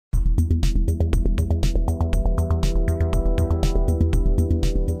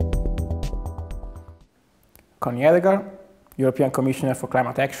Connie Hedegaard, European Commissioner for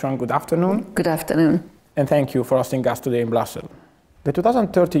Climate Action, good afternoon. Good afternoon. And thank you for hosting us today in Brussels. The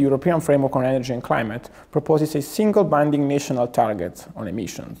 2030 European Framework on Energy and Climate proposes a single binding national target on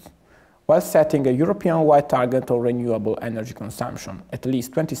emissions, while setting a European-wide target on renewable energy consumption, at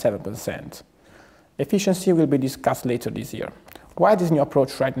least 27%. Efficiency will be discussed later this year. Why this new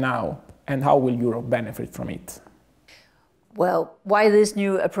approach right now, and how will Europe benefit from it? Well, why this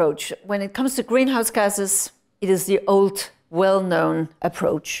new approach? When it comes to greenhouse gases, it is the old, well-known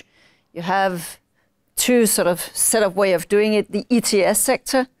approach. You have two sort of set of way of doing it, the ETS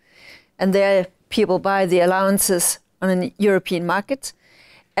sector, and there people buy the allowances on a European market.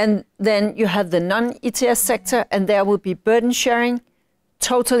 And then you have the non-ETS sector, and there will be burden sharing,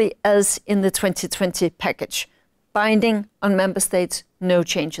 totally as in the 2020 package. Binding on member states, no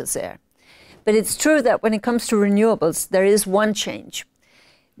changes there. But it's true that when it comes to renewables, there is one change.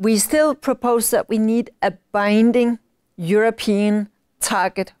 We still propose that we need a binding European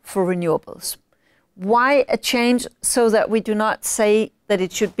target for renewables. Why a change? So that we do not say that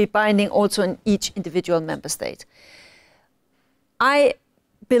it should be binding also in each individual member state. I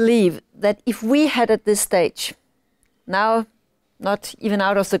believe that if we had at this stage, now not even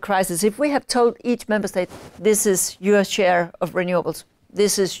out of the crisis, if we have told each member state, this is your share of renewables,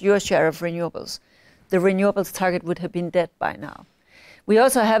 this is your share of renewables, the renewables target would have been dead by now. We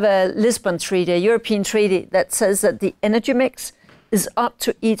also have a Lisbon Treaty, a European treaty, that says that the energy mix is up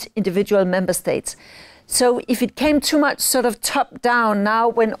to each individual member states. So if it came too much sort of top down now,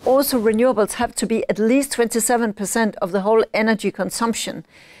 when also renewables have to be at least 27% of the whole energy consumption,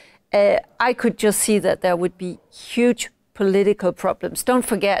 I could just see that there would be huge political problems. Don't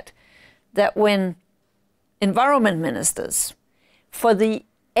forget that when environment ministers from the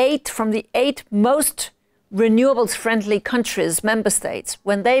eight most renewables-friendly countries, member states,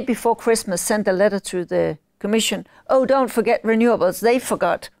 when they before Christmas sent a letter to the Commission, oh, don't forget renewables, they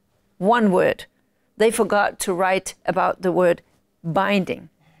forgot one word. They forgot to write about the word binding.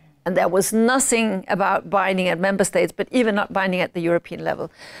 And there was nothing about binding at member states, but even not binding at the European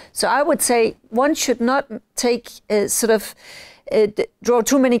level. So I would say one should not take draw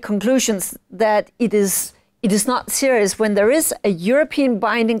too many conclusions that it is not serious. When there is a European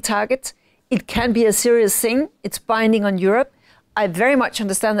binding target, it can be a serious thing. It's binding on Europe. I very much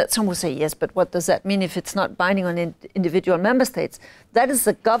understand that some will say, yes, but what does that mean if it's not binding on individual member states? That is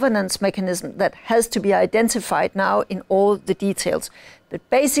the governance mechanism that has to be identified now in all the details. But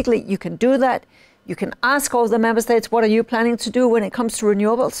basically, you can do that. You can ask all the member states, what are you planning to do when it comes to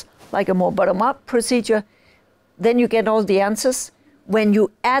renewables? Like a more bottom-up procedure. Then you get all the answers. When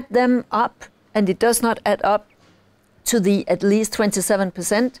you add them up, and it does not add up to the at least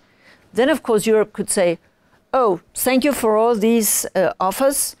 27%, then of course Europe could say, oh, thank you for all these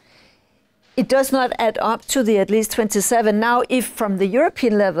offers. It does not add up to the at least 27. Now, if from the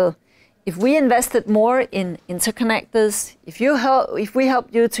European level, if we invested more in interconnectors, if we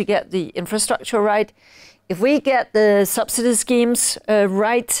help you to get the infrastructure right, if we get the subsidy schemes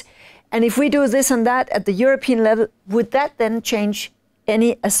right, and if we do this and that at the European level, would that then change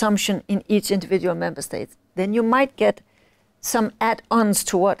any assumption in each individual member state? Then you might get some add-ons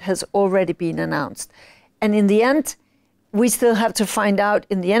to what has already been announced. And in the end, we still have to find out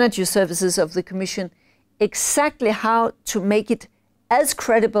in the energy services of the Commission exactly how to make it as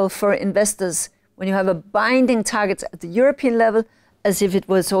credible for investors when you have a binding target at the European level as if it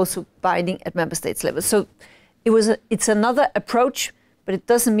was also binding at member states level. So it's another approach, but it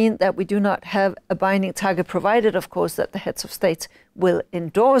doesn't mean that we do not have a binding target, provided, of course, that the heads of states will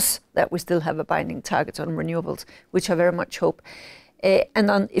endorse that we still have a binding target on renewables, which I very much hope.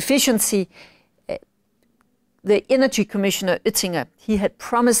 And on efficiency, the Energy Commissioner Oettinger, he had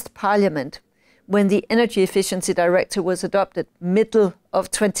promised Parliament when the Energy Efficiency Directive was adopted, middle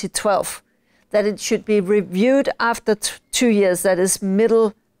of 2012, that it should be reviewed after 2 years, that is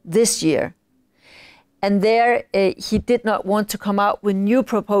middle this year. And there he did not want to come out with new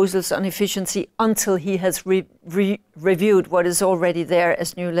proposals on efficiency until he has reviewed what is already there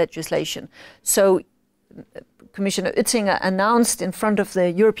as new legislation. So Commissioner Oettinger announced in front of the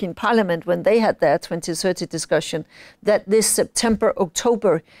European Parliament when they had their 2030 discussion that this September,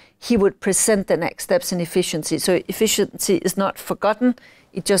 October, he would present the next steps in efficiency. So efficiency is not forgotten.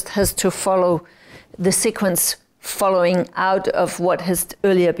 It just has to follow the sequence following out of what has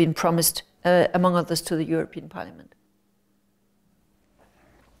earlier been promised, among others, to the European Parliament.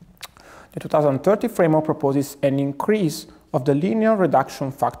 The 2030 framework proposes an increase of the linear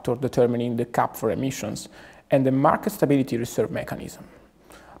reduction factor determining the cap for emissions and the market stability reserve mechanism.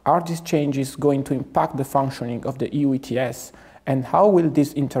 Are these changes going to impact the functioning of the EU ETS, and how will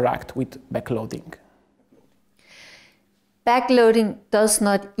this interact with backloading? Backloading does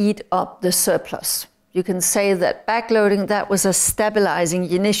not eat up the surplus. You can say that backloading, that was a stabilizing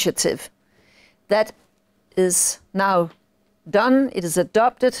initiative. That is now done, it is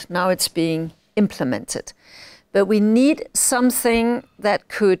adopted, now it's being implemented. But we need something that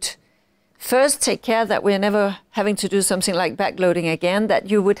could first take care that we're never having to do something like backloading again, that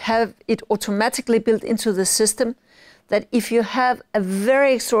you would have it automatically built into the system, that if you have a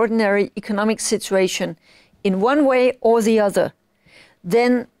very extraordinary economic situation in one way or the other,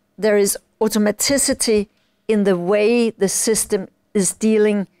 then there is automaticity in the way the system is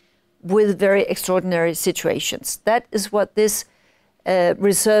dealing with very extraordinary situations. That is what this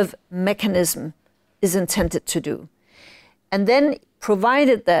reserve mechanism is intended to do. And then,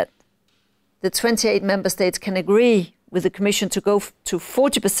 provided that the 28 member states can agree with the Commission to go to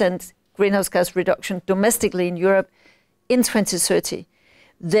 40% greenhouse gas reduction domestically in Europe in 2030,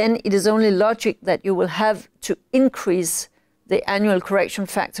 then it is only logic that you will have to increase the annual correction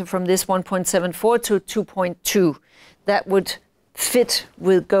factor from this 1.74 to 2.2. That would fit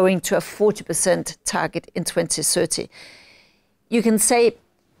with going to a 40% target in 2030. You can say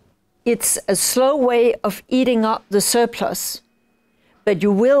it's a slow way of eating up the surplus, but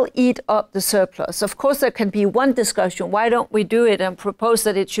you will eat up the surplus. Of course, there can be one discussion. Why don't we do it and propose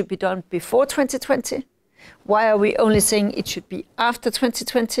that it should be done before 2020? Why are we only saying it should be after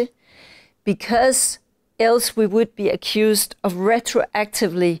 2020? Because else we would be accused of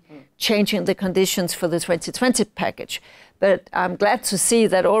retroactively changing the conditions for the 2020 package. But I'm glad to see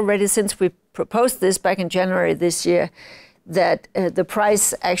that already since we proposed this back in January this year, that the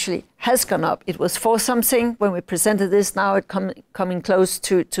price actually has gone up. It was 4 something when we presented this, now it's coming close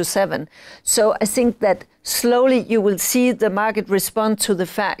to 7. So I think that slowly you will see the market respond to the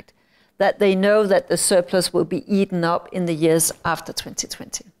fact that they know that the surplus will be eaten up in the years after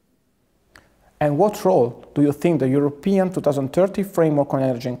 2020. And what role do you think the European 2030 Framework on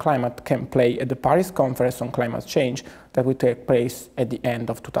Energy and Climate can play at the Paris Conference on Climate Change that will take place at the end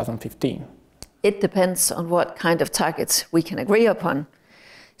of 2015? It depends on what kind of targets we can agree upon.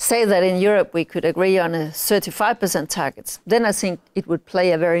 Say that in Europe we could agree on a 35% target, then I think it would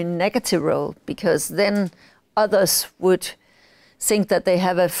play a very negative role, because then others would think that they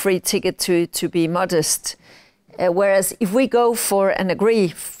have a free ticket to be modest. Whereas if we go for and agree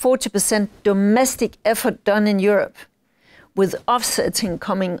 40% domestic effort done in Europe with offsetting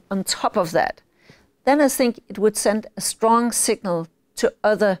coming on top of that, then I think it would send a strong signal to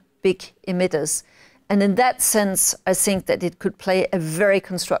other big emitters. And in that sense, I think that it could play a very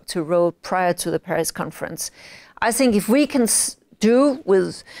constructive role prior to the Paris conference. I think if we can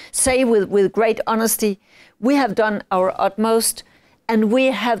say with great honesty, we have done our utmost, and we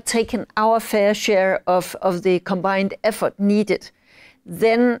have taken our fair share of the combined effort needed,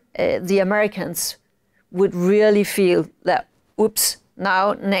 then the Americans would really feel that, oops,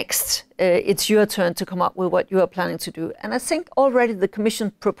 now next, it's your turn to come up with what you are planning to do. And I think already the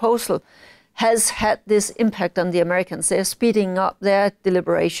Commission proposal has had this impact on the Americans. They're speeding up their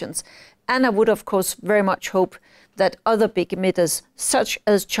deliberations. And I would, of course, very much hope that other big emitters, such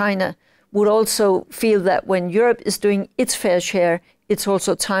as China, would also feel that when Europe is doing its fair share, it's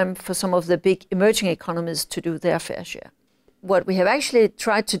also time for some of the big emerging economies to do their fair share. What we have actually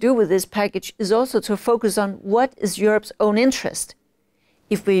tried to do with this package is also to focus on what is Europe's own interest.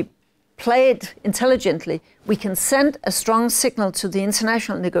 If we play it intelligently, we can send a strong signal to the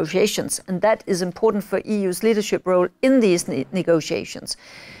international negotiations, and that is important for EU's leadership role in these negotiations.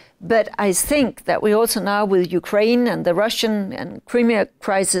 But I think that we also now, with Ukraine and the Russian and Crimea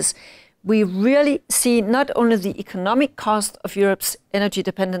crisis, we really see not only the economic cost of Europe's energy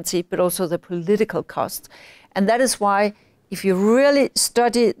dependency, but also the political cost. And that is why, if you really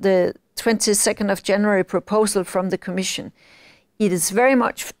study the 22nd of January proposal from the Commission, it is very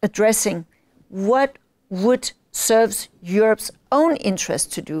much addressing what would serve Europe's own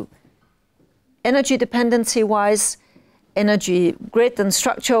interest to do, energy dependency-wise, energy grid and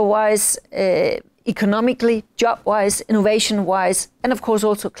structure-wise, economically, job-wise, innovation-wise, and of course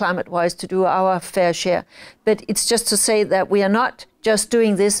also climate-wise, to do our fair share. But it's just to say that we are not just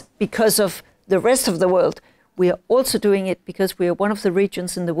doing this because of the rest of the world. We are also doing it because we are one of the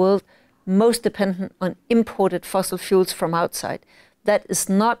regions in the world most dependent on imported fossil fuels from outside. That is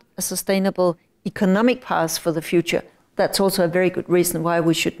not a sustainable economic path for the future. That's also a very good reason why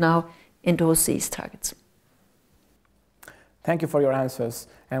we should now endorse these targets. Thank you for your answers,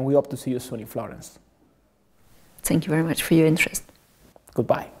 and we hope to see you soon in Florence. Thank you very much for your interest.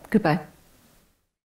 Goodbye. Goodbye.